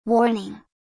Warning!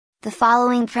 The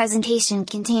following presentation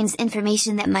contains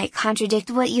information that might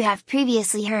contradict what you have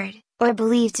previously heard, or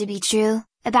believed to be true,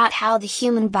 about how the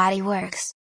human body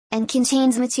works, and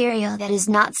contains material that is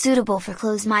not suitable for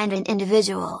closed-minded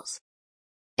individuals.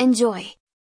 Enjoy!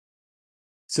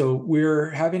 So we're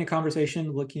having a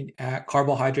conversation looking at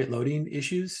carbohydrate loading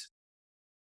issues.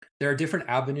 There are different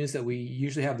avenues that we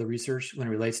usually have the research when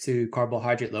it relates to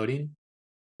carbohydrate loading.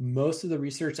 Most of the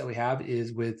research that we have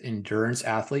is with endurance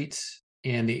athletes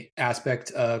and the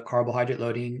aspect of carbohydrate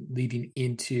loading leading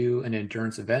into an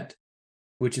endurance event,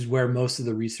 which is where most of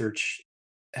the research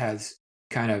has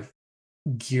kind of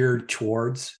geared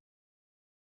towards.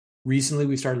 Recently,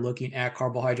 we started looking at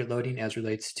carbohydrate loading as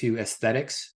relates to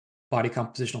aesthetics, body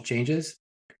compositional changes,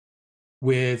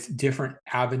 with different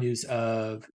avenues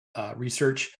of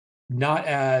research, not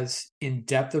as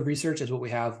in-depth of research as what we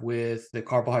have with the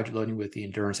carbohydrate loading with the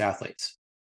endurance athletes.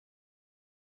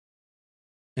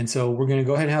 And so we're going to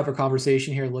go ahead and have a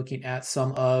conversation here looking at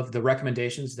some of the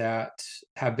recommendations that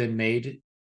have been made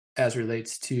as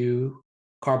relates to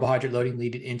carbohydrate loading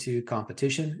leading into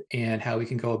competition and how we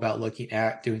can go about looking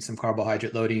at doing some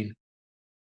carbohydrate loading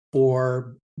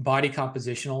for body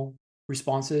compositional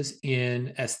responses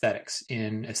in aesthetics,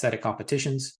 in aesthetic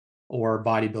competitions or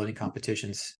bodybuilding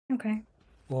competitions. Okay.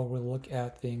 Well, we'll look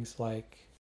at things like,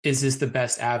 is this the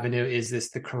best avenue? Is this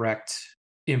the correct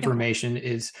information?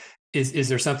 Okay. Is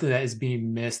there something that is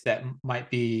being missed that might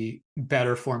be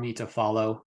better for me to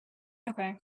follow?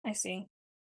 Okay, I see.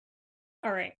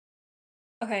 All right.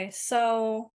 Okay,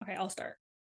 I'll start.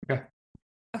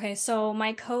 Okay, so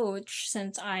my coach,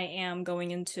 since I am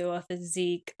going into a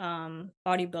physique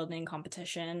bodybuilding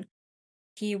competition,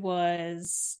 he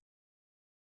was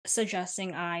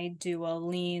suggesting I do a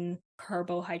lean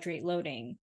carbohydrate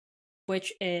loading,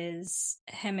 which is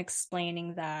him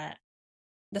explaining that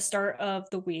the start of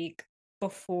the week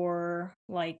before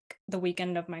like the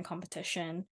weekend of my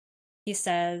competition, he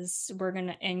says we're going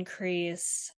to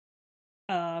increase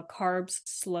carbs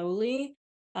slowly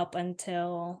up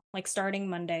until like starting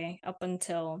Monday up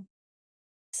until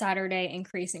Saturday,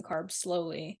 increasing carbs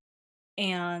slowly.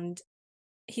 And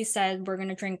he said we're going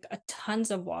to drink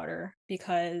tons of water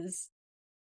because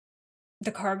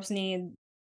the carbs need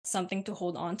something to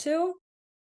hold on to.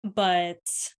 But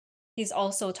he's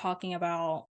also talking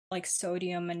about like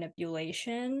sodium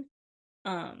manipulation.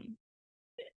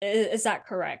 Is that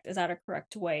correct? Is that a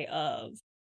correct way of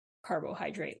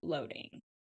carbohydrate loading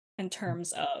in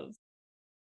terms of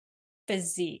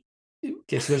physique?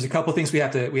 Okay, so there's a couple things we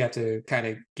have to kind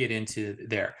of get into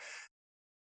there.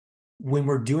 When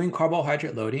we're doing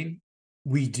carbohydrate loading,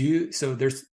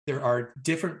 there are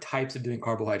different types of doing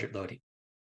carbohydrate loading.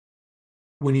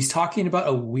 When he's talking about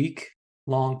a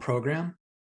week-long program,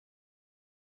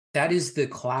 that is the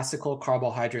classical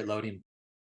carbohydrate loading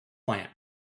plan.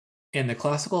 And the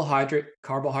classical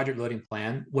carbohydrate loading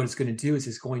plan, what it's going to do is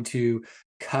it's going to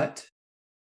cut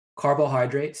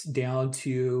carbohydrates down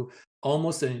to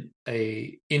almost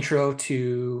a intro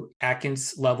to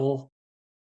Atkins level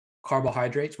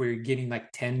carbohydrates, where you're getting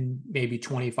like 10, maybe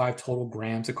 25 total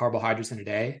grams of carbohydrates in a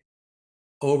day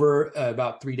over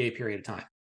about 3-day period of time.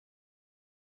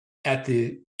 At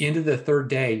the end of the third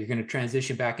day, you're going to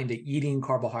transition back into eating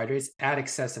carbohydrates at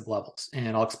excessive levels.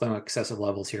 And I'll explain what excessive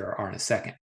levels here are in a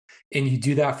second. And you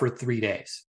do that for 3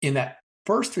 days. In that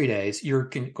first 3 days, you're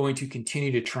going to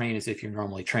continue to train as if you're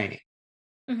normally training.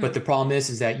 Mm-hmm. But the problem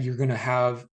is that you're going to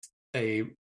have a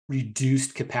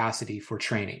reduced capacity for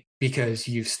training because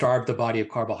you've starved the body of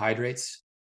carbohydrates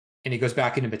and it goes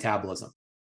back into metabolism.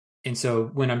 And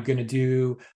so when I'm going to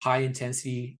do high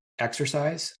intensity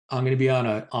exercise, I'm going to be on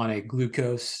a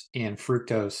glucose and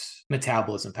fructose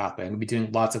metabolism pathway. I'm going to be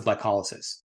doing lots of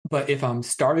glycolysis. But if I'm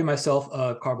starving myself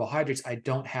of carbohydrates, I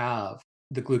don't have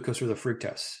the glucose or the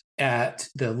fructose at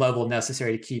the level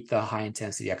necessary to keep the high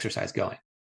intensity exercise going.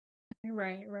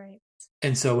 Right.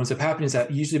 And so what's happening is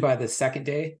that usually by the second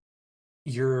day,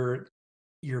 you're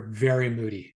very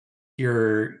moody.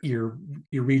 You're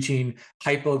reaching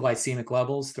hypoglycemic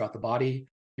levels throughout the body.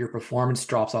 Your performance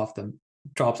drops off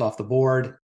the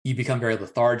board. You become very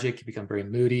lethargic. You become very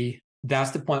moody.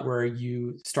 That's the point where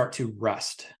you start to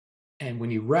rest. And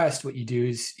when you rest, what you do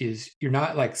is you're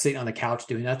not like sitting on the couch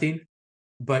doing nothing,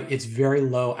 but it's very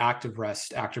low active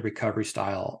rest, active recovery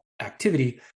style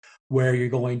activity, where you're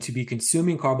going to be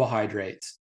consuming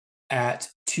carbohydrates at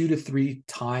 2 to 3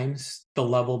 times the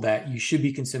level that you should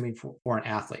be consuming for an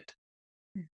athlete.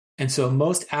 And so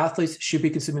most athletes should be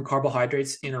consuming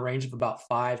carbohydrates in a range of about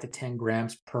 5 to 10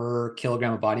 grams per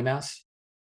kilogram of body mass.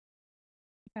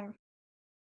 Okay.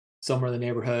 Somewhere in the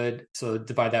neighborhood. So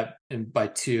divide that by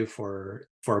 2 for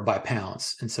by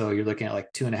pounds. And so you're looking at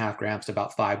like 2.5 grams to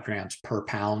about 5 grams per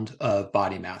pound of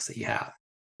body mass that you have.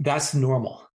 That's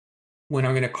normal. When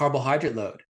I'm going to carbohydrate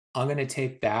load, I'm going to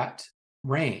take that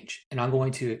range and I'm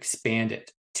going to expand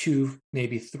it to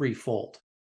maybe threefold.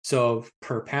 So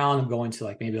per pound, I'm going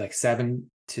to maybe 7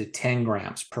 to 10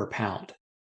 grams per pound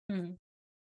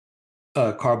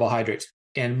carbohydrates.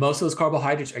 And most of those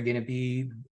carbohydrates are going to be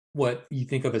what you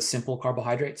think of as simple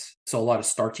carbohydrates. So a lot of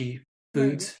starchy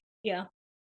foods. Right. Yeah.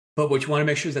 But what you want to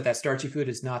make sure is that starchy food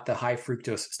is not the high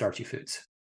fructose starchy foods.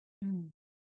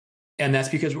 And that's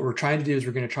because what we're trying to do is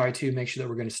we're going to try to make sure that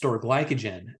we're going to store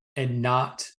glycogen and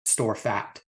not store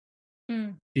fat.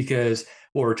 Because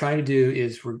what we're trying to do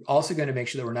is we're also going to make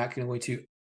sure that we're not going to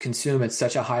consume at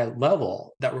such a high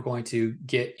level that we're going to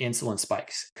get insulin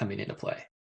spikes coming into play.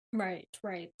 Right.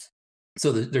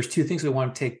 So there's two things we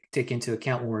want to take into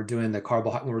account when we're doing the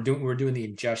we're doing the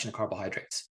ingestion of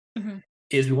carbohydrates.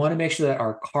 Is we want to make sure that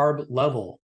our carb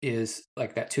level is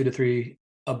like that 2 to 3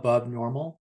 above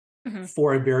normal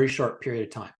for a very short period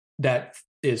of time. That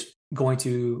is going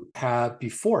to have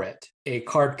before it a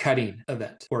carb cutting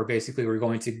event, where basically we're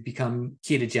going to become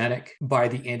ketogenic by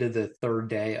the end of the 3rd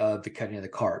day of the cutting of the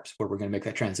carbs, where we're going to make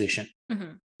that transition.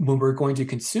 When we're going to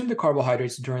consume the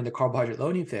carbohydrates during the carbohydrate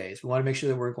loading phase, we want to make sure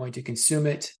that we're going to consume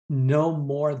it no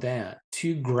more than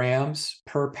 2 grams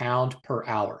per pound per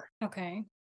hour. Okay.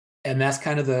 And that's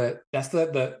kind of the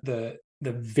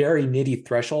very nitty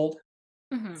threshold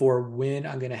for when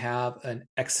I'm going to have an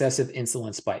excessive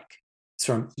insulin spike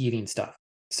from eating stuff.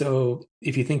 So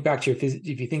if you think back to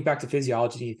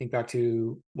physiology, you think back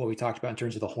to what we talked about in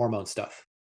terms of the hormone stuff.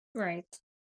 Right.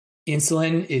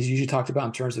 Insulin is usually talked about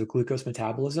in terms of glucose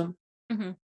metabolism.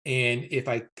 And if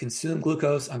I consume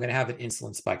glucose, I'm going to have an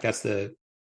insulin spike. That's the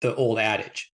old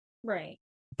adage. Right.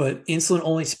 But insulin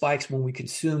only spikes when we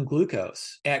consume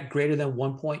glucose at greater than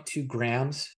 1.2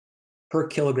 grams per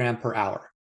kilogram per hour.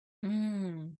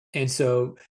 And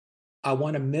so I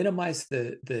want to minimize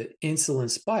the insulin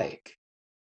spike,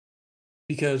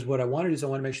 because what I want to do is I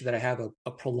want to make sure that I have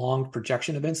a prolonged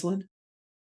projection of insulin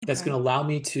that's going to allow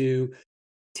me to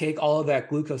take all of that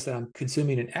glucose that I'm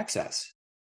consuming in excess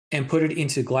and put it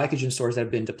into glycogen stores that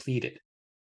have been depleted.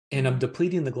 And I'm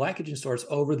depleting the glycogen stores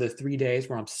over the 3 days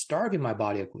where I'm starving my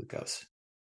body of glucose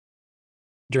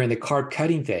during the carb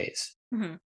cutting phase,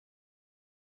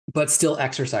 but still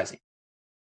exercising.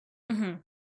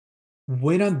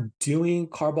 When I'm doing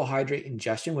carbohydrate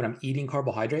ingestion, when I'm eating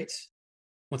carbohydrates,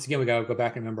 once again, we got to go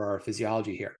back and remember our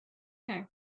physiology here. Okay.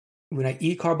 When I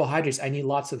eat carbohydrates, I need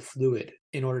lots of fluid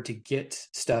in order to get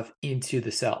stuff into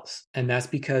the cells. And that's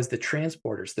because the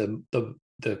transporters,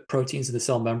 the proteins in the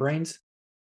cell membranes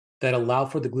that allow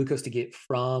for the glucose to get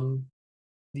from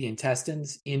the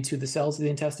intestines into the cells of the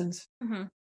intestines,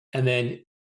 and then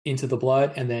into the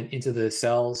blood, and then into the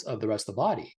cells of the rest of the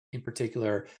body, in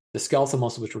particular, the skeletal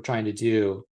muscle, which we're trying to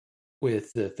do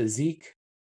with the physique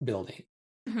building.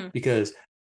 Because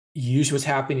usually what's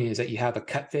happening is that you have a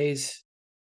cut phase,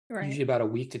 usually about a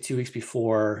week to 2 weeks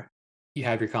before you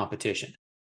have your competition.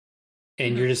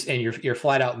 And you're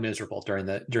flat out miserable during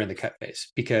the cut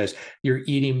phase, because you're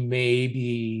eating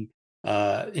maybe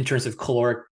in terms of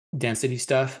caloric density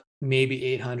stuff, maybe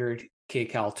 800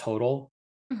 kcal total,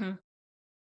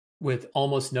 with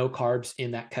almost no carbs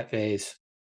in that cut phase,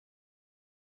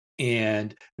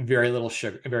 and very little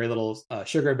sugar, very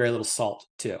little salt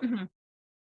too.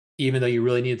 Even though you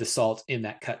really need the salt in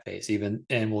that cut phase,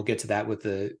 and we'll get to that with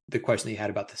the question that you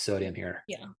had about the sodium here.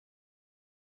 Yeah.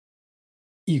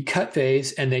 You cut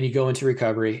phase, and then you go into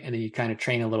recovery, and then you kind of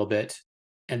train a little bit,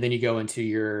 and then you go into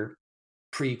your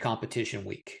pre-competition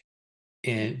week.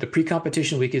 And the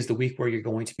pre-competition week is the week where you're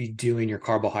going to be doing your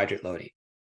carbohydrate loading.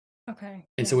 Okay.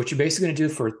 And so what you're basically going to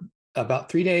do for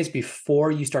about 3 days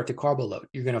before you start to carbo load,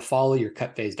 you're going to follow your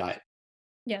cut phase diet.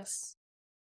 Yes.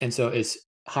 And so it's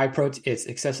high protein, it's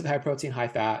excessive high protein, high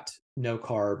fat, no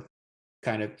carb,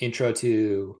 kind of intro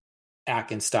to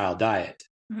Atkins style diet.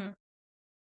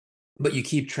 But you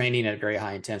keep training at very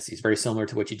high intensities, very similar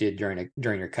to what you did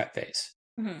during your cut phase.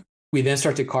 We then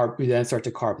start to carb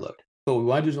load. But what we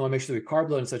want to do is we want to make sure that we carb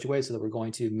load in such a way so that we're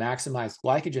going to maximize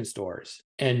glycogen stores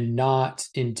and not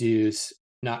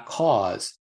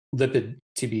cause lipid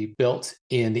to be built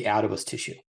in the adipose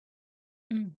tissue.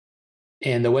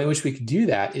 And the way in which we can do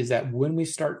that is that when we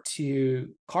start to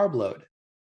carb load,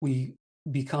 we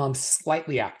become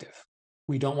slightly active.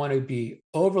 We don't want to be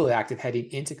overly active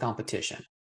heading into competition,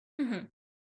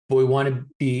 but we want to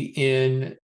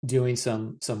be doing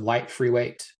some light free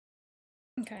weight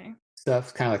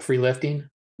stuff, kind of like free lifting.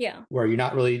 Yeah. where you're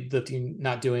not really lifting,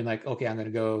 not doing like, okay, I'm going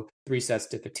to go 3 sets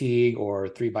to fatigue or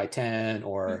 3x10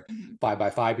 or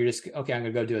 5x5. You're just, okay, I'm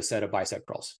going to go do a set of bicep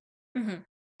curls. I'm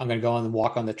going to go on and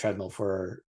walk on the treadmill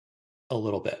for a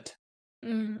little bit.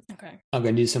 Okay. I'm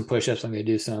going to do some push-ups. I'm going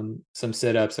to do some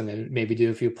sit-ups. I'm going to maybe do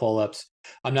a few pull-ups.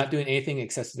 I'm not doing anything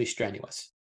excessively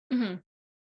strenuous. And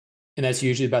that's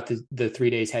usually about the 3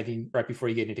 days heading right before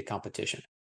you get into competition.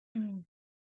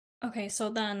 Okay, so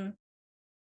then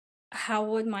how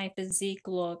would my physique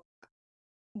look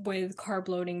with carb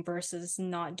loading versus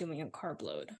not doing a carb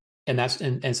load? And that's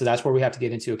and so that's where we have to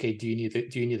get into, okay, do you need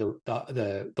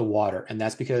the water? And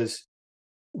that's because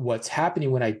what's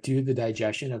happening when I do the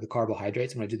digestion of the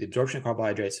carbohydrates, when I do the absorption of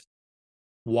carbohydrates,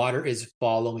 water is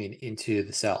following into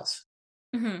the cells.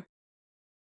 And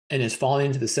it's falling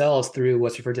into the cells through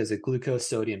what's referred to as a glucose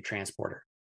sodium transporter.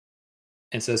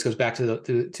 And so this goes back to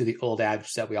the old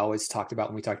adage that we always talked about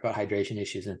when we talked about hydration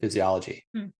issues in physiology.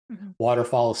 Water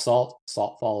follows salt,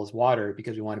 salt follows water,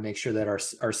 because we want to make sure that our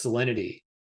salinity,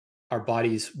 our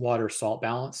body's water salt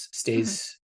balance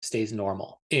stays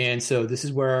normal. And so this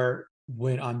is where,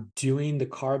 when I'm doing the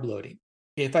carb loading,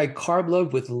 if I carb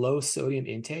load with low sodium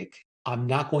intake, I'm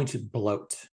not going to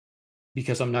bloat,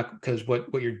 because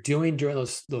what you're doing during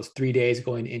those 3 days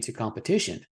going into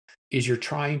competition is you're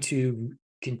trying to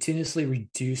continuously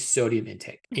reduce sodium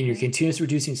intake. And you're continuously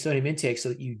reducing sodium intake so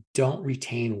that you don't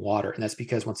retain water. And that's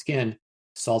because, once again,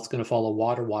 salt's going to follow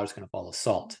water, water's going to follow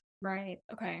salt. Right.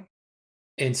 Okay.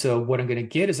 And so what I'm going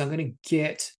to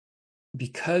get,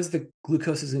 because the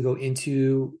glucose is going to go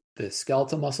into the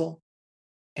skeletal muscle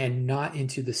and not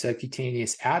into the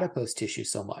subcutaneous adipose tissue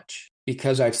so much,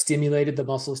 because I've stimulated the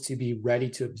muscles to be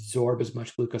ready to absorb as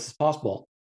much glucose as possible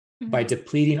by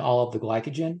depleting all of the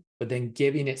glycogen, but then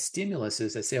giving it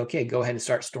stimuluses that say, okay, go ahead and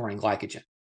start storing glycogen.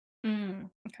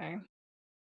 Okay.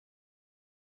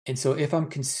 And so if I'm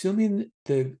consuming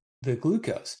the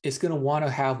glucose, it's going to want to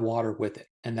have water with it.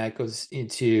 And that goes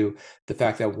into the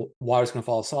fact that water is going to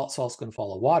follow salt, salt's going to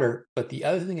follow water. But the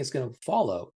other thing it's going to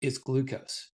follow is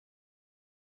glucose.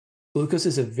 Glucose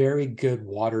is a very good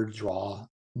water draw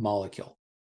molecule.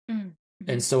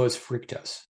 And so is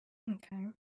fructose. Okay.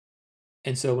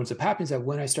 And so what's happening is that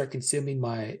when I start consuming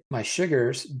my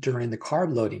sugars during the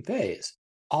carb loading phase,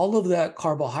 all of that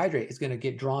carbohydrate is going to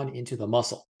get drawn into the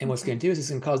muscle. And what's going to do is it's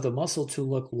going to cause the muscle to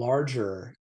look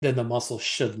larger than the muscle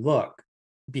should look,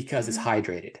 because it's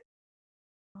hydrated.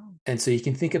 And so you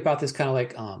can think about this kind of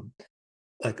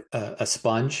like a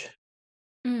sponge,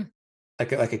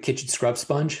 like a kitchen scrub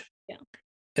sponge. Yeah.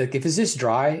 Like if it's just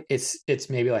dry, it's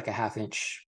maybe like a 1/2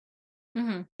 inch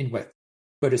in width.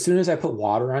 But as soon as I put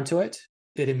water onto it,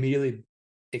 it immediately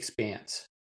expands.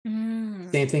 Same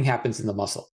thing happens in the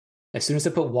muscle. As soon as I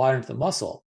put water into the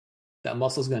muscle, that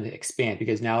muscle is going to expand,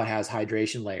 because now it has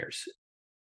hydration layers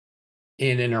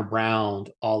in and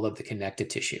around all of the connective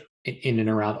tissue, in and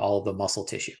around all of the muscle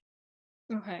tissue.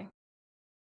 Okay.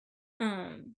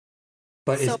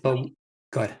 But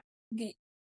go ahead.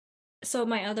 So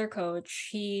my other coach,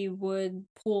 he would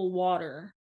pool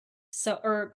water.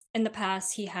 Or in the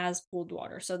past, he has pooled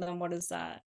water. So then what is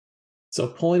that? So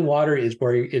pulling water is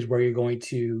where you're going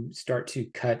to start to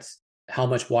cut how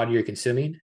much water you're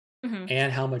consuming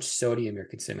and how much sodium you're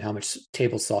consuming, how much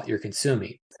table salt you're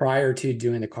consuming prior to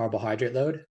doing the carbohydrate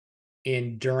load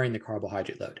and during the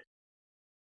carbohydrate load.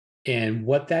 And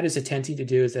what that is attempting to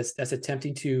do is that's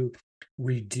attempting to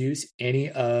reduce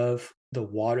any of the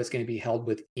water that's going to be held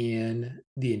within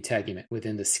the integument,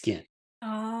 within the skin.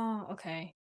 Oh,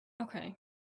 okay. Okay.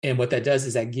 And what that does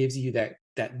is that gives you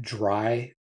that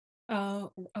dry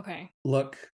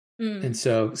look. And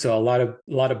so a lot of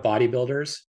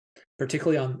bodybuilders,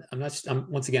 particularly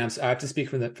once again, I have to speak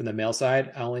from the male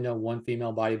side. I only know one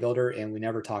female bodybuilder, and we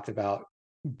never talked about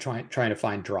trying to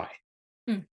find dry.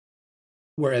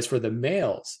 Whereas for the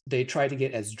males, they try to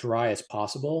get as dry as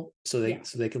possible so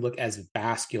they can look as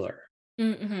vascular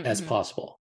as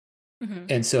possible.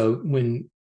 And so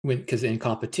because in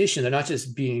competition, they're not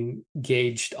just being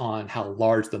gauged on how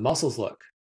large the muscles look,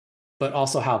 but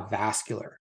also how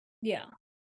vascular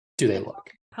do they look,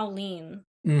 how lean.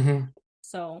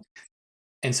 So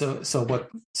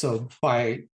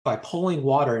by pulling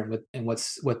water, and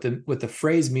what the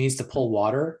phrase means to pull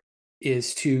water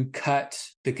is to cut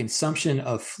the consumption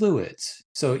of fluids.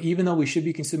 So even though we should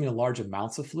be consuming large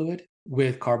amounts of fluid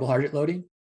with carbohydrate loading,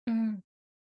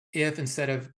 if instead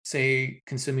of, say,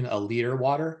 consuming a liter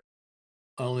water,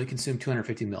 I only consume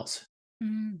 250 mils.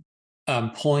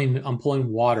 I'm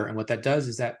pulling water, and what that does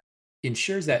is that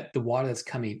ensures that the water that's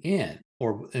coming in,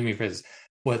 or let me phrase,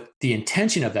 what the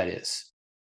intention of that is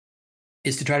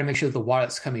to try to make sure that the water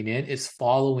that's coming in is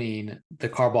following the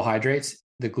carbohydrates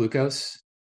the glucose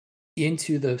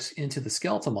into the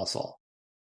skeletal muscle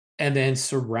and then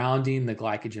surrounding the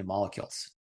glycogen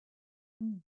molecules.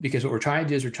 Because what we're trying to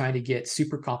do is we're trying to get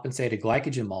super compensated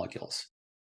glycogen molecules,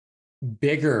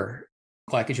 bigger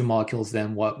glycogen molecules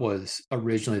than what was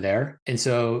originally there. And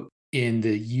so in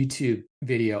the YouTube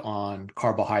video on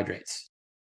carbohydrates,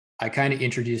 I kind of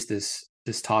introduced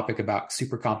this topic about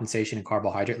super compensation and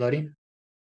carbohydrate loading.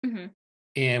 Mm-hmm.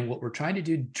 And what we're trying to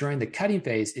do during the cutting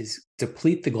phase is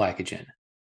deplete the glycogen.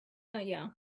 Yeah.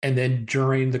 And then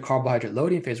during the carbohydrate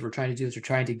loading phase, what we're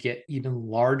trying to get even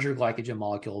larger glycogen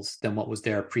molecules than what was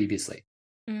there previously.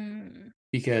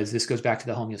 Because this goes back to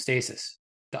the homeostasis,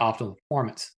 the optimal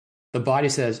performance. The body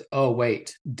says, oh,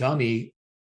 wait, dummy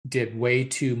did way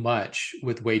too much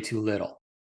with way too little.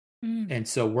 And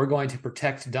so we're going to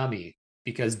protect dummy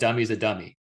because dummy's a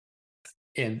dummy.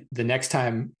 And the next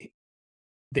time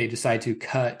they decide to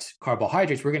cut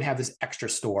carbohydrates, we're going to have this extra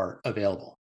store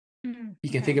available. You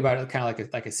can think about it kind of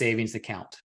like a savings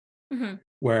account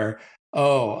where,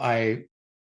 oh, I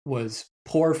was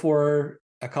poor for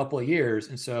a couple of years.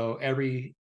 And so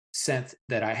every cent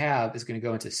that I have is going to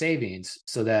go into savings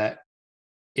so that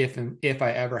if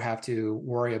I ever have to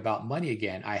worry about money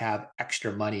again, I have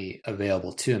extra money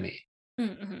available to me.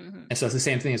 And so it's the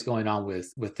same thing that's going on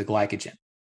with the glycogen.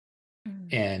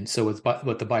 And so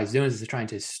what the body's doing is it's trying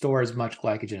to store as much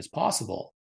glycogen as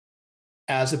possible,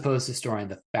 as opposed to storing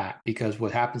the fat. Because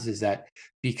what happens is that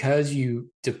because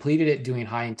you depleted it doing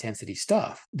high intensity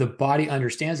stuff, the body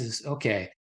understands this, okay,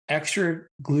 extra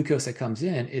glucose that comes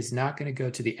in is not going to go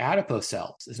to the adipose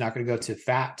cells. It's not going to go to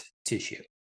fat tissue.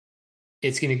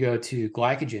 It's going to go to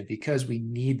glycogen because we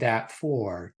need that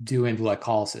for doing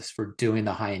glycolysis, for doing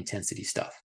the high intensity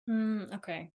stuff.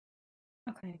 Okay.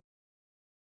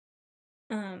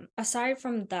 Aside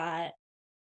from that,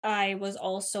 I was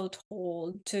also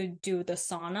told to do the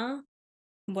sauna.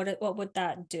 What would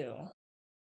that do?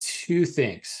 Two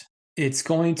things. It's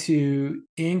going to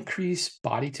increase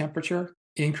body temperature.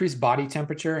 Increased body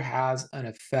temperature has an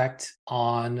effect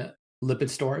on lipid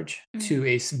storage to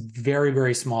a very,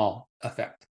 very small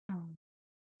effect.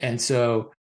 And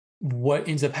so what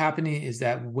ends up happening is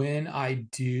that when I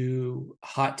do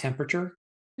hot temperature,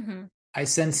 I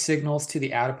send signals to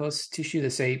the adipose tissue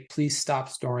that say, please stop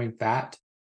storing fat.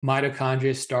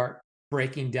 Mitochondria start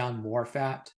breaking down more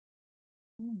fat.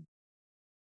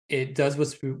 It does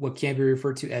what can be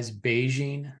referred to as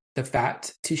beiging the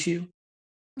fat tissue.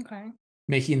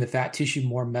 Making the fat tissue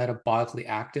more metabolically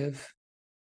active.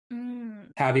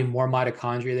 Having more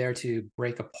mitochondria there to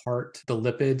break apart the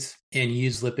lipids and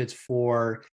use lipids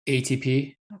for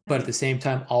ATP, but at the same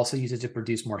time also use it to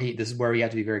produce more heat. This is where you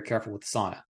have to be very careful with the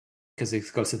sauna, because it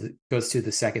goes to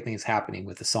the second thing that's happening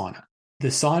with the sauna. The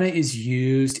sauna is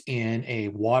used in a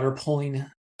water pulling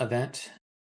event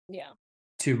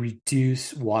to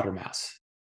reduce water mass.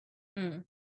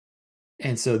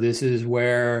 And so this is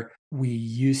where we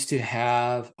used to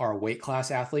have our weight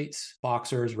class athletes,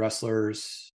 boxers,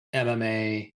 wrestlers,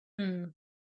 MMA,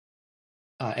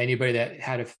 anybody that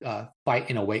had a fight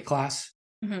in a weight class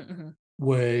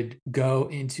would go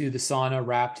into the sauna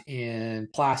wrapped in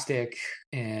plastic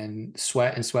and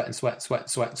sweat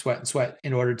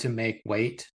in order to make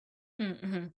weight.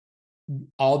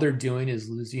 All they're doing is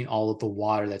losing all of the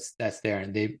water that's there,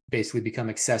 and they basically become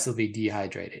excessively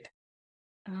dehydrated.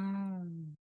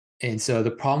 And so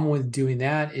the problem with doing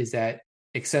that is that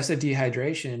excessive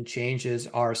dehydration changes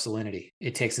our salinity.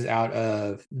 It takes us out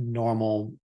of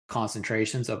normal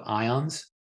concentrations of ions.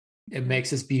 It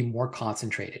makes us be more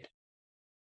concentrated.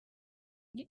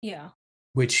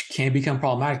 Which can become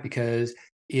problematic, because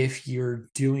if you're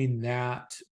doing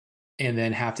that and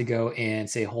then have to go and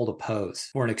say hold a pose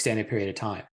for an extended period of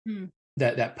time,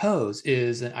 that pose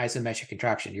is an isometric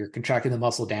contraction. You're contracting the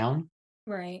muscle down.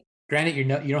 Right. Granted, you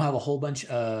don't have a whole bunch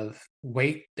of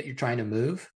weight that you're trying to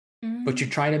move, but you're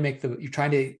trying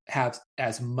to have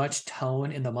as much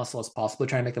tone in the muscle as possible,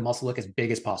 trying to make the muscle look as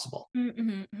big as possible.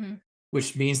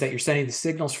 Which means that you're sending the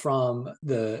signals from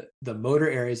the motor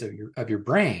areas of your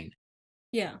brain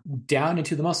down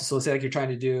into the muscle. So let's say like you're trying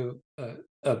to do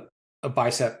a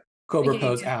bicep cobra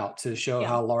pose out to show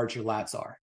how large your lats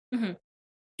are.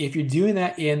 If you're doing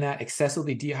that in that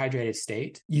excessively dehydrated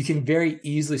state, you can very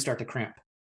easily start to cramp.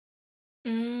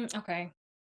 Okay.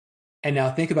 And now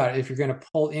think about it. If you're going to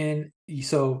pull in,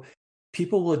 so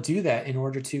people will do that in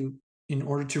order to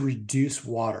reduce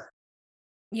water.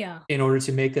 In order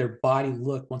to make their body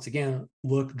look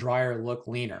drier, look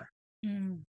leaner.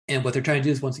 And what they're trying to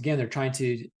do is, once again, they're trying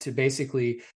to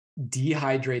basically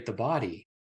dehydrate the body.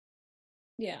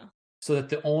 So that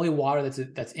the only water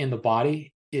that's in the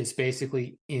body is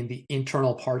basically in the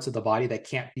internal parts of the body that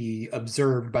can't be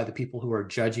observed by the people who are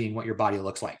judging what your body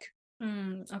looks like.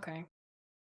 Okay.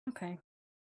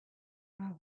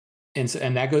 Oh. And so,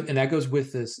 and that goes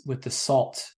with the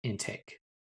salt intake.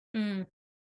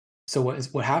 So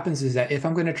what happens is that if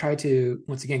I'm going to try to,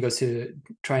 once again, goes to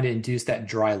trying to induce that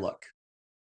dry look.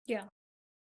 Yeah.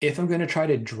 If I'm going to try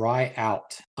to dry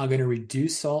out, I'm going to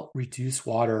reduce salt, reduce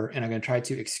water, and I'm going to try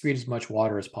to excrete as much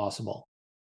water as possible.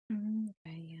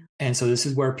 Okay, yeah. And so this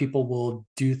is where people will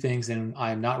do things, and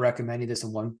I'm not recommending this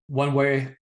in one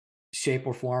way, shape,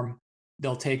 or form.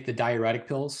 They'll take the diuretic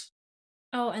pills.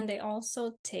 Oh, and they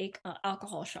also take an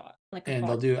alcohol shot, and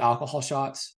they'll do alcohol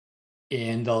shots,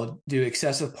 and they'll do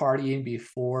excessive partying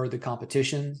before the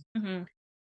competition.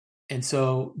 And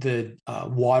so the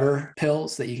water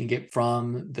pills that you can get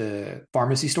from the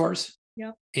pharmacy stores,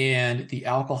 and the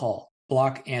alcohol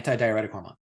block antidiuretic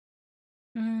hormone.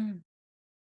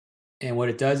 And what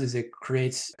it does is it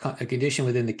creates a condition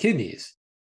within the kidneys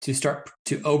to start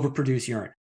to overproduce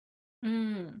urine.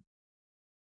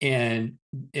 And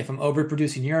if I'm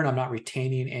overproducing urine, I'm not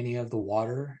retaining any of the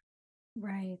water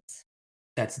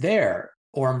that's there,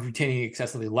 or I'm retaining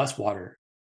excessively less water.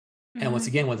 And once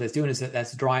again, what that's doing is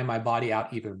that's drying my body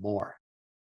out even more.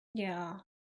 Yeah.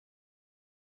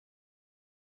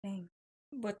 Dang.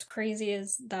 What's crazy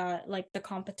is that like the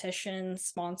competition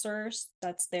sponsors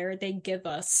that's there, they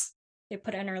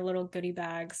put in our little goodie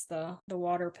bags the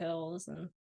water pills and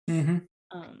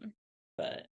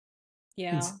but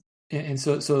yeah. And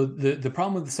so the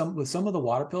problem with some of the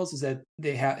water pills is that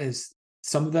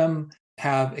some of them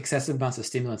have excessive amounts of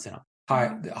stimulants in them,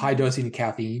 high dosing of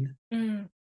caffeine.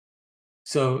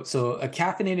 So a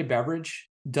caffeinated beverage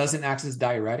doesn't act as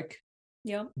diuretic,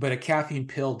 but a caffeine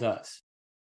pill does.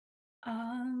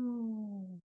 Oh,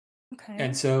 okay.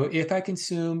 And so if I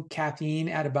consume caffeine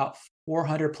at about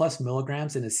 400 plus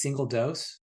milligrams in a single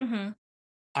dose,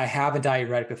 I have a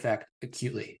diuretic effect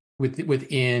acutely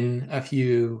within a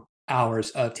few hours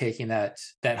of taking that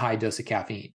high dose of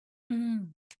caffeine.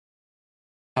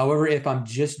 However, if I'm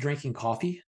just drinking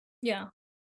coffee,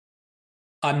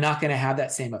 I'm not going to have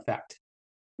that same effect.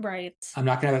 Right. I'm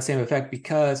not going to have that same effect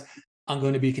because I'm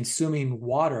going to be consuming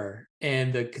water,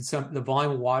 and the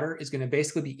volume of water is going to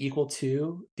basically be equal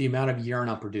to the amount of urine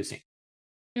I'm producing.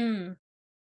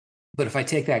 But if I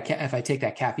take that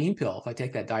caffeine pill, if I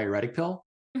take that diuretic pill,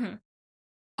 I'm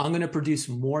going to produce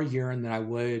more urine than I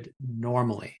would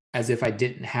normally, as if I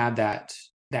didn't have that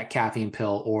caffeine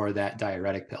pill or that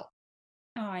diuretic pill.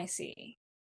 Oh, I see.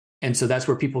 And so that's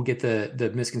where people get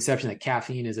the misconception that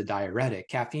caffeine is a diuretic.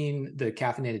 The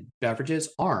caffeinated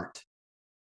beverages aren't.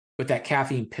 But that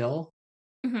caffeine pill,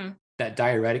 that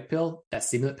diuretic pill, that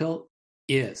stimulant pill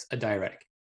is a diuretic.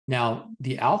 Now,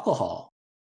 the alcohol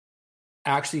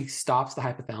actually stops the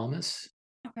hypothalamus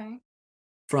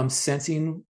from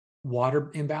sensing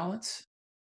water imbalance,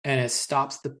 and it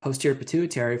stops the posterior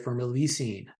pituitary from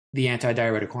releasing the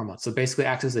antidiuretic hormone. So basically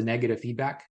acts as a negative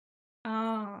feedback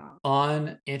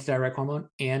on antidiuretic hormone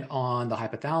and on the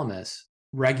hypothalamus,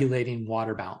 regulating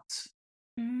water balance.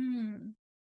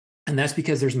 And that's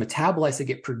because there's metabolites that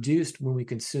get produced when we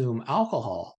consume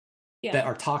alcohol that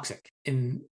are toxic.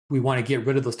 And we want to get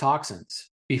rid of those toxins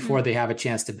before they have a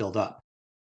chance to build up.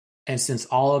 And since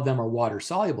all of them are water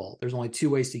soluble, there's only two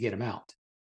ways to get them out,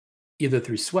 either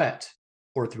through sweat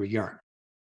or through urine.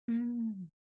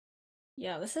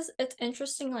 Yeah, it's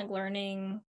interesting, like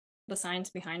learning the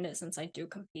science behind it, since I do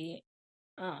compete.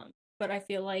 But I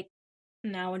feel like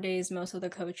nowadays most of the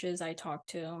coaches I talk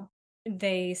to,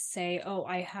 they say, oh,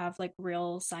 I have like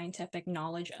real scientific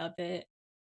knowledge of it,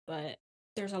 but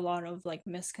there's a lot of like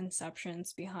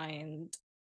misconceptions behind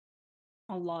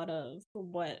a lot of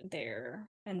what they're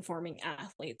informing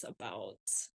athletes about.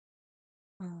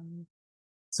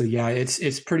 So yeah,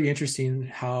 it's pretty interesting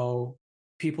how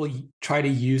people try to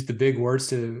use the big words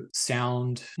to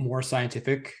sound more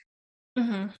scientific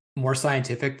than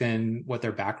what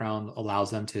their background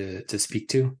allows them to speak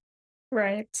to.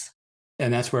 Right.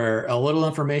 And that's where a little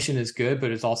information is good, but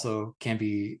it's also can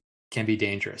be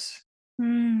dangerous.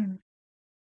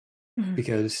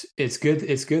 Because it's good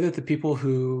that the people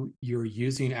who you're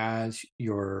using as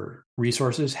your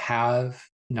resources have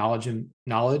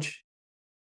knowledge,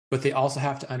 but they also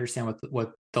have to understand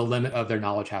what the limit of their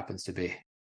knowledge happens to be.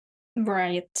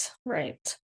 Right.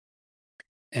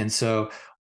 And so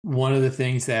one of the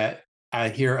things that I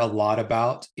hear a lot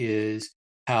about is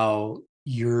how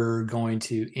you're going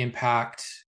to impact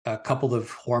a couple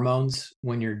of hormones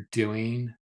when you're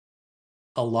doing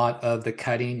a lot of the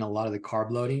cutting, a lot of the carb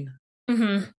loading.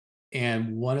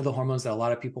 And one of the hormones that a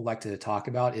lot of people like to talk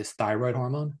about is thyroid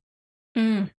hormone.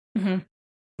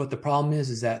 But the problem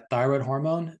is that thyroid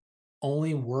hormone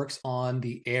only works on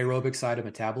the aerobic side of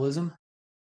metabolism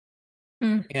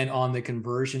and on the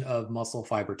conversion of muscle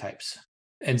fiber types.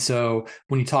 And so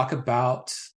when you talk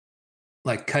about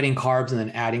like cutting carbs and then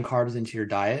adding carbs into your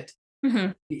diet,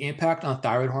 the impact on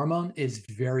thyroid hormone is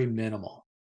very minimal.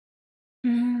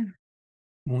 When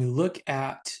we look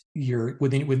at your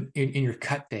in your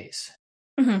cut phase,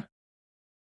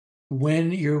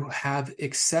 when you have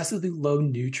excessively low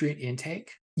nutrient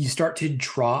intake, you start to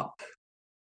drop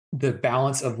the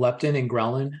balance of leptin and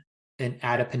ghrelin and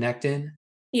adiponectin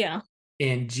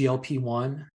and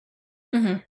GLP-1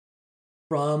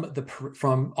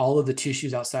 from all of the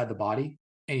tissues outside the body,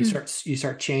 and you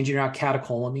start changing out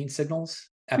catecholamine signals,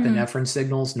 epinephrine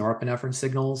signals, norepinephrine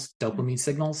signals, dopamine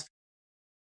signals.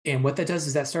 And what that does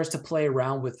is that starts to play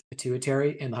around with the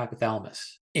pituitary and the hypothalamus.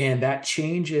 And that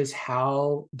changes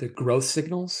how the growth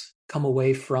signals come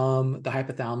away from the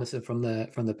hypothalamus and from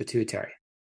the pituitary.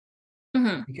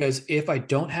 Because if I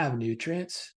don't have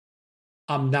nutrients,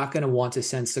 I'm not going to want to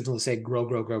send signals to say grow,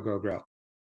 grow, grow, grow, grow.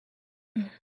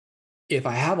 If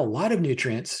I have a lot of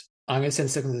nutrients, I'm going to send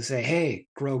signals to say, hey,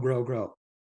 grow, grow, grow.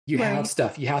 You have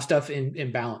stuff. You have stuff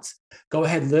in balance. Go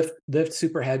ahead, lift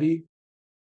super heavy.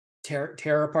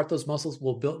 Tear apart those muscles.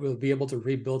 We'll be able to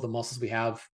rebuild the muscles we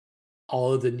have,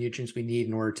 all of the nutrients we need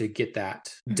in order to get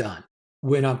that done.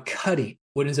 When I'm cutting,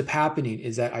 what ends up happening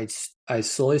is that I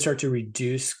slowly start to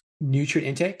reduce nutrient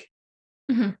intake.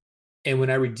 And when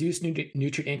I reduce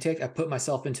nutrient intake, I put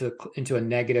myself into a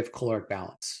negative caloric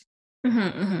balance.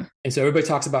 And so everybody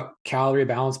talks about calorie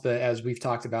balance, but as we've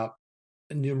talked about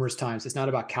numerous times, it's not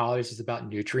about calories, it's about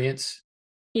nutrients.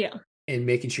 And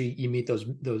making sure you meet those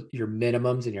your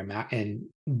minimums and and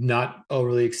not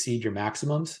overly exceed your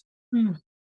maximums.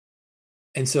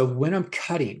 And so when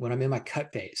I'm in my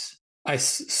cut phase, I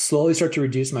slowly start to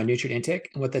reduce my nutrient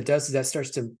intake. And what that does is that starts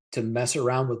to mess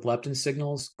around with leptin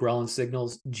signals, ghrelin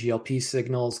signals, GLP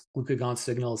signals, glucagon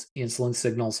signals, insulin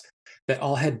signals that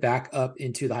all head back up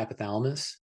into the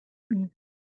hypothalamus.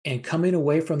 And coming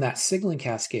away from that signaling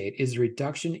cascade is a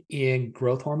reduction in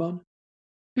growth hormone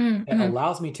that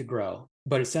allows me to grow,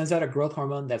 but it sends out a growth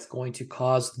hormone that's going to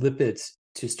cause lipids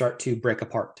to start to break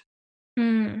apart.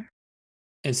 And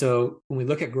so when we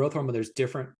look at growth hormone, there's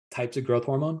different types of growth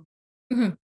hormone.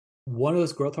 One of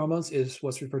those growth hormones is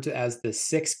what's referred to as the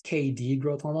 6-KD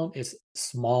growth hormone. It's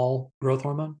small growth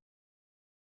hormone.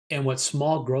 And what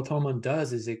small growth hormone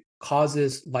does is it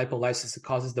causes lipolysis. It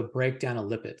causes the breakdown of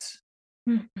lipids.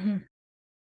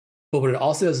 But what it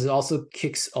also does is it also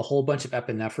kicks a whole bunch of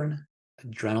epinephrine,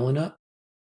 adrenaline up,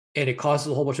 and it causes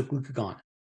a whole bunch of glucagon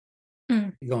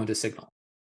to go into signal.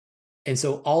 And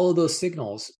so all of those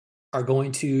signals are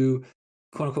going to,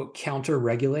 quote unquote, counter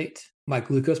regulate my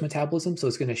glucose metabolism. So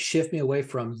it's going to shift me away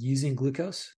from using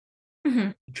glucose,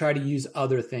 try to use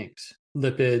other things,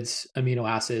 lipids, amino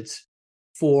acids,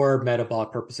 for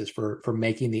metabolic purposes, for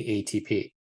making the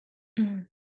ATP.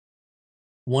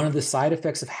 One of the side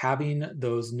effects of having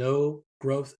those no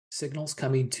growth signals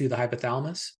coming to the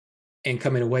hypothalamus and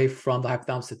coming away from the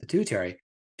hypothalamus to the pituitary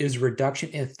is reduction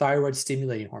in thyroid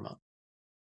stimulating hormone.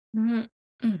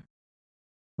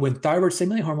 When thyroid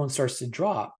stimulating hormone starts to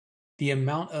drop, the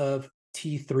amount of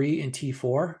T3 and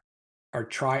T4, our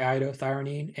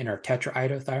triiodothyronine and our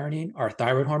tetraiodothyronine, our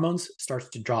thyroid hormones, starts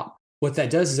to drop. What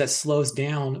that does is that slows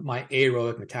down my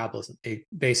aerobic metabolism. It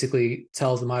basically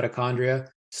tells the mitochondria,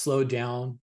 slow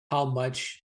down how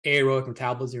much aerobic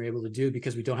metabolism you're able to do,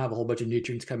 because we don't have a whole bunch of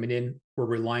nutrients coming in. We're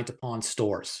reliant upon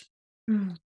stores,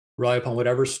 rely upon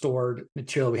whatever stored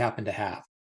material we happen to have.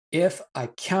 If I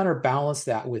counterbalance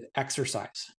that with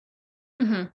exercise,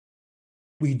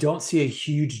 we don't see a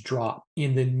huge drop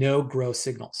in the no growth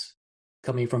signals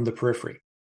coming from the periphery.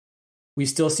 We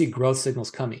still see growth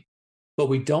signals coming, but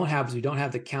we don't have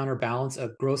the counterbalance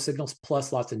of growth signals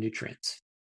plus lots of nutrients.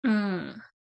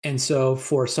 And so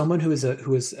for someone who is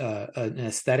an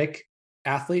aesthetic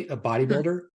athlete, a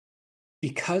bodybuilder,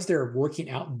 because they're working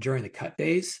out during the cut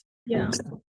phase,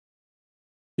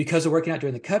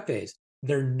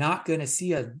 they're not going to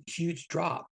see a huge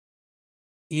drop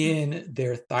in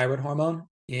their thyroid hormone,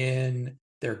 in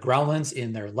their ghrelins,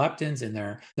 in their leptins,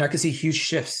 they're not going to see huge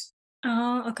shifts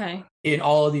in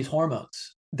all of these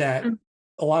hormones that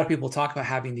a lot of people talk about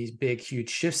having these big, huge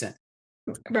shifts in.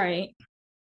 Right.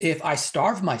 If I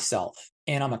starve myself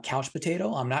and I'm a couch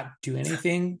potato, I'm not doing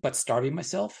anything but starving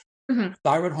myself,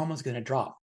 thyroid hormone is going to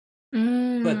drop.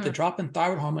 But the drop in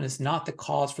thyroid hormone is not the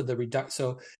cause for the reduction.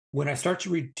 So when I start to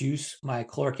reduce my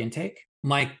caloric intake,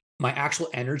 my actual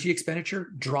energy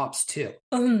expenditure drops too.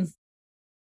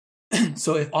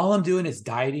 So if all I'm doing is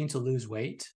dieting to lose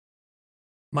weight,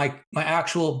 my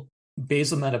actual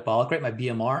basal metabolic rate, my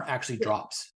BMR, actually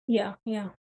drops. Yeah.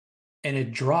 And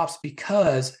it drops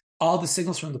because all the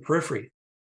signals from the periphery,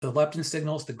 the leptin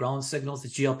signals, the ghrelin signals, the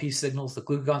GLP signals, the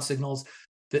glucagon signals,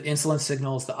 the insulin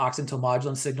signals, the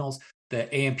oxyntomodulin signals, the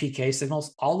AMPK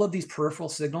signals, all of these peripheral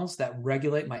signals that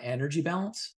regulate my energy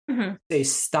balance, they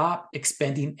stop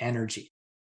expending energy.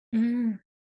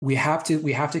 We have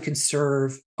to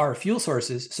conserve our fuel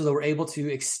sources so that we're able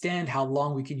to extend how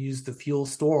long we can use the fuel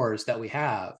stores that we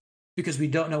have, because we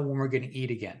don't know when we're going to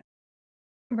eat again.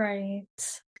 Right.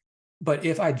 But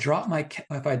if I drop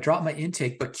my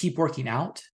intake but keep working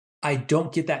out, I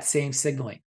don't get that same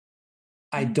signaling.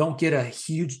 I don't get a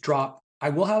huge drop. I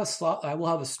will have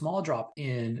a small drop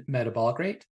in metabolic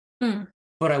rate,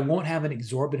 but I won't have a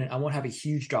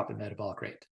huge drop in metabolic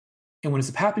rate. And what ends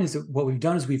up happening is that what we've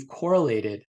done is we've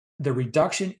correlated the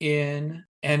reduction in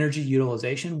energy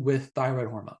utilization with thyroid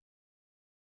hormone.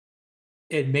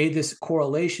 It made this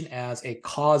correlation as a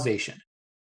causation.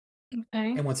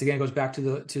 Okay. And once again, it goes back to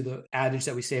the adage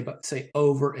that we say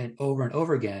over and over and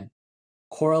over again.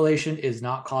 Correlation is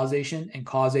not causation, and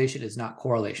causation is not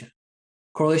correlation.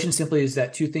 Correlation simply is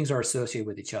that two things are associated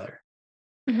with each other.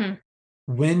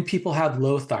 When people have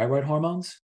low thyroid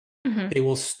hormones, they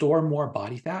will store more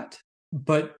body fat,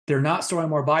 but they're not storing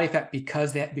more body fat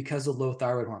because of low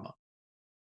thyroid hormone.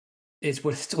 It's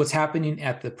what's happening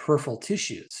at the peripheral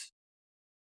tissues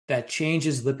that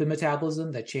changes lipid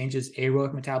metabolism, that changes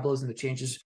aerobic metabolism, that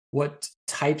changes what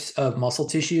types of muscle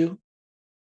tissue,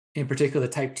 in particular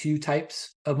the type 2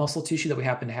 types of muscle tissue that we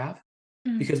happen to have.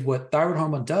 Because what thyroid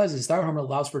hormone does is thyroid hormone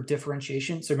allows for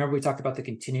differentiation. So remember we talked about the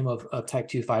continuum of type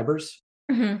 2 fibers?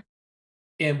 And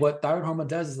what thyroid hormone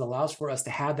does is it allows for us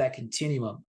to have that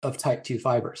continuum of type 2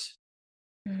 fibers.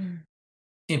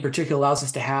 In particular, allows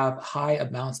us to have high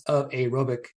amounts of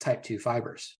aerobic type 2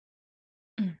 fibers.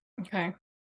 Okay.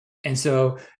 And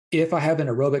so if I have an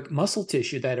aerobic muscle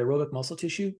tissue, that aerobic muscle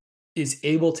tissue is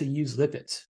able to use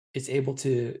lipids. It's able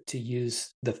to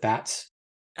use the fats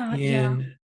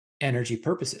in energy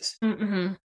purposes.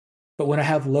 But when I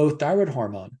have low thyroid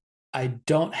hormone, I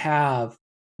don't have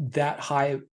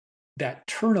that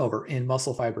turnover in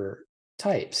muscle fiber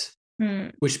types,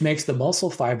 which makes the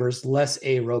muscle fibers less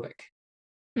aerobic.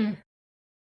 And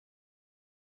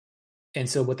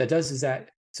so what that does is that,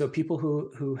 so people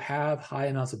who have high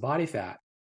amounts of body fat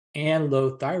and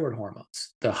low thyroid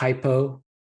hormones, the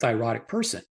hypothyroidic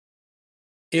person,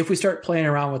 if we start playing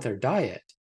around with their diet,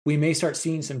 we may start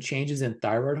seeing some changes in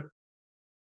thyroid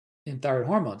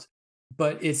hormones,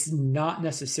 but it's not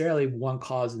necessarily one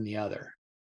cause in the other.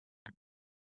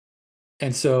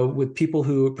 And so with people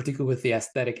who, particularly with the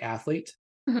aesthetic athlete,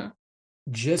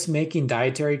 just making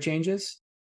dietary changes,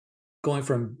 going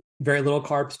from very little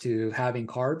carbs to having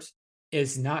carbs,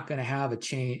 is not going to have a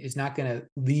change, is not going to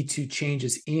lead to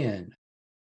changes in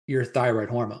your thyroid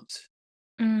hormones.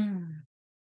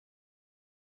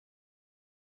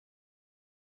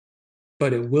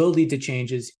 But it will lead to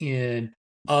changes in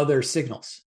other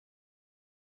signals.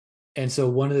 And so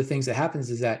one of the things that happens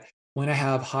is that when I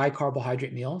have high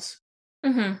carbohydrate meals,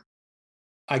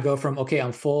 I go from, okay,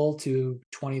 I'm full, to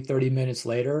 20, 30 minutes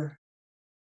later,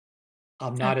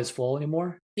 I'm not as full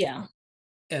anymore. Yeah.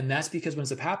 And that's because what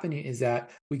ends up happening is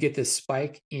that we get this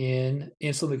spike in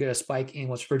insulin, we get a spike in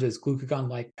what's referred to as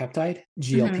glucagon-like peptide,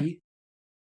 GLP.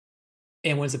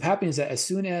 And what ends up happening is that as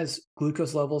soon as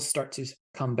glucose levels start to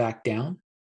come back down,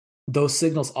 those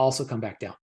signals also come back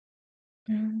down.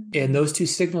 And those two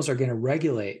signals are going to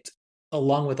regulate,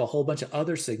 along with a whole bunch of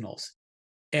other signals.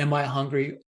 Am I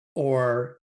hungry,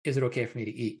 or is it okay for me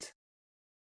to eat?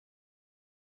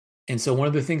 And so one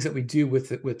of the things that we do with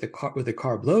the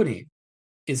carb loading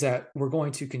is that we're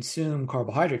going to consume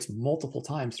carbohydrates multiple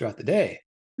times throughout the day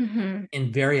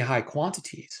in very high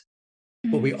quantities.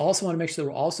 But we also want to make sure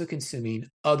that we're also consuming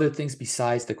other things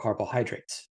besides the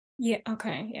carbohydrates. Yeah.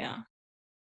 Okay. Yeah.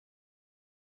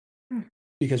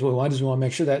 Because what we want is we want to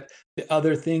make sure that the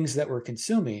other things that we're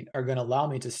consuming are going to allow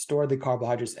me to store the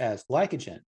carbohydrates as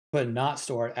glycogen, but not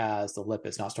store it as the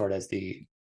lipids, not store it as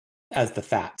the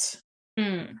fats.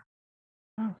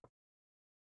 Oh.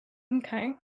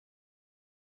 Okay.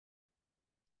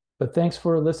 But thanks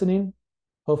for listening.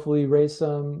 Hopefully raised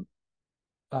some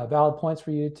valid points for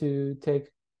you to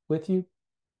take with you.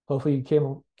 Hopefully you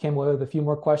came away with a few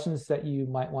more questions that you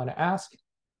might want to ask.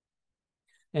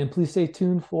 And please stay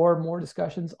tuned for more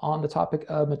discussions on the topic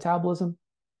of metabolism,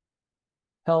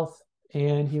 health,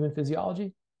 and human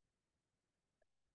physiology.